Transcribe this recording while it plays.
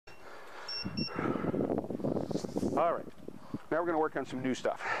All right, now we're going to work on some new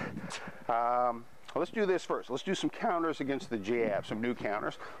stuff. Well, let's do this first. Let's do some counters against the jab, some new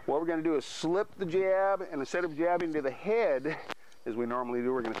counters. What we're going to do is slip the jab, and instead of jabbing to the head, as we normally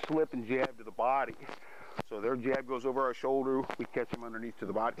do, we're going to slip and jab to the body. So their jab goes over our shoulder, we catch them underneath to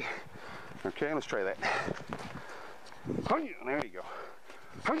the body. Okay, let's try that. There you go.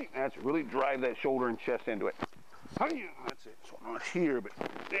 That's it. Really drive that shoulder and chest into it. That's it. So not here, but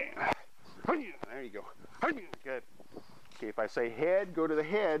there. There you go. Good. Okay, if I say head, go to the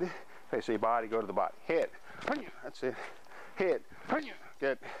head. If I say body, go to the body. Head. That's it. Head.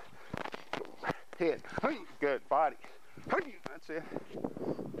 Good. Head. Good. Body. That's it.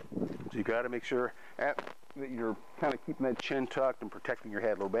 So you got to make sure that you're kind of keeping that chin tucked and protecting your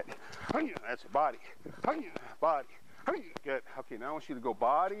head a little bit. That's it. Body. Body. Good. Okay, now I want you to go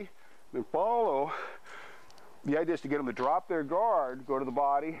body, then follow. The idea is to get them to drop their guard, go to the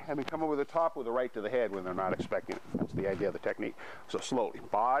body, and then come over the top with a right to the head when they're not expecting it. That's the idea of the technique. So slowly.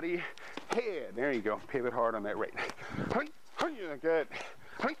 Body, head. There you go. Pivot hard on that right. Good.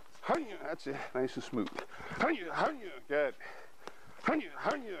 That's it. Nice and smooth. Good.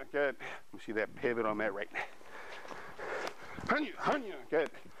 Good. You see that pivot on that right. Good.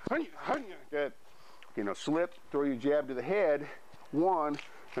 Good. Okay, now slip, throw your jab to the head, 1,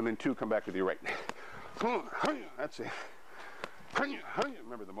 and then 2, come back with your right. That's it.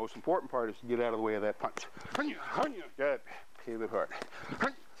 Remember, the most important part is to get out of the way of that punch. Good. Pivot hard.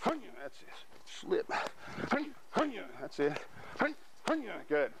 That's it. Slip. That's it.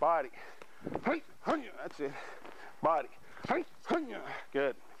 Good. Body. That's it. Body.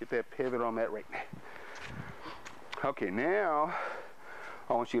 Good. Get that pivot on that right. Okay, now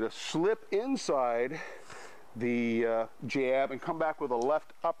I want you to slip inside the jab and come back with a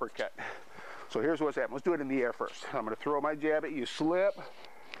left uppercut. So here's what's happening. Let's do it in the air first. I'm going to throw my jab at you, slip.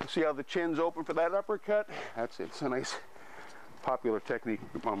 See how the chin's open for that uppercut? That's it. It's a nice popular technique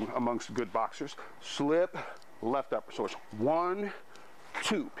amongst good boxers. Slip, left upper. So it's 1,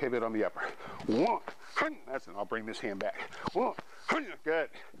 2, pivot on the upper. 1, that's it. I'll bring this hand back. 1, good.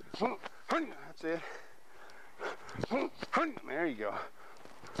 That's it. There you go.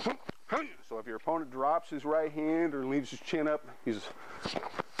 So if your opponent drops his right hand or leaves his chin up, he's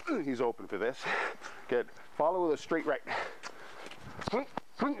open for this. Good. Follow with a straight right.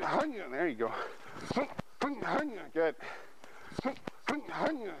 There you go. Good.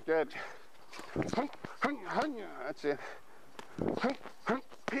 Good. That's it.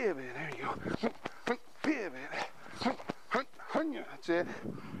 Pivot. There you go. Pivot. That's it.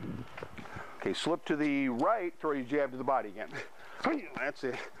 Okay, slip to the right, throw your jab to the body again. That's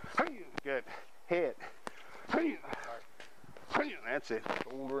it. Good. Head. That's it.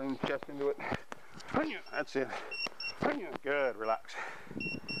 Shoulder and chest into it. That's it. Good. Relax.